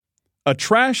A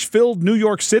trash-filled New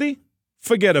York City?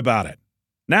 Forget about it.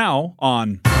 Now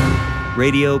on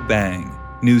Radio Bang.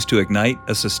 News to ignite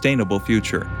a sustainable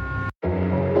future.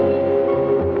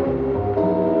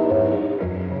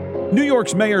 New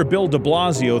York's Mayor Bill de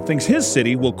Blasio thinks his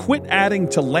city will quit adding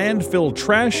to landfill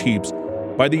trash heaps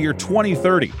by the year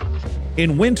 2030.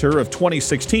 In winter of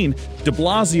 2016, de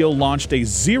Blasio launched a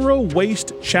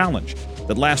zero-waste challenge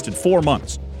that lasted 4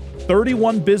 months.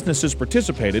 31 businesses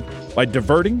participated by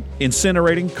diverting,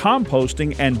 incinerating,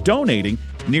 composting, and donating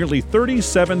nearly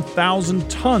 37,000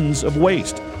 tons of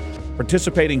waste.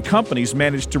 Participating companies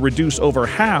managed to reduce over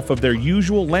half of their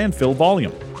usual landfill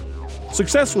volume.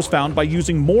 Success was found by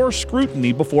using more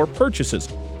scrutiny before purchases,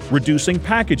 reducing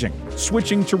packaging,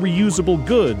 switching to reusable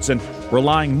goods, and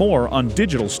relying more on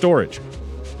digital storage.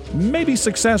 Maybe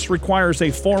success requires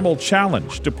a formal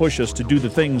challenge to push us to do the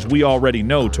things we already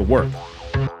know to work.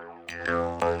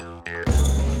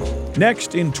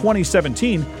 Next, in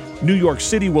 2017, New York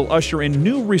City will usher in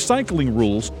new recycling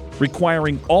rules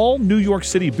requiring all New York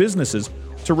City businesses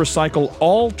to recycle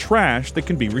all trash that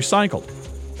can be recycled.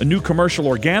 A new commercial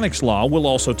organics law will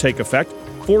also take effect,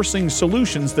 forcing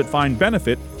solutions that find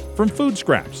benefit from food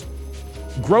scraps.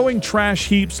 Growing trash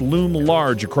heaps loom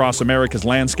large across America's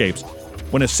landscapes.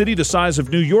 When a city the size of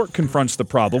New York confronts the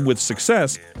problem with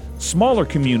success, smaller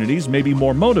communities may be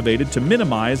more motivated to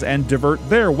minimize and divert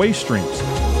their waste streams.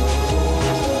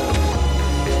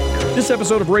 This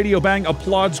episode of Radio Bang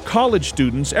applauds college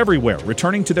students everywhere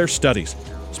returning to their studies.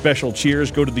 Special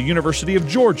cheers go to the University of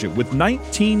Georgia with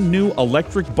 19 new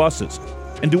electric buses,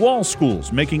 and to all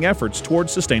schools making efforts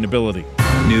towards sustainability.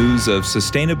 News of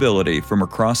sustainability from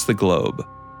across the globe.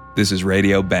 This is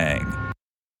Radio Bang.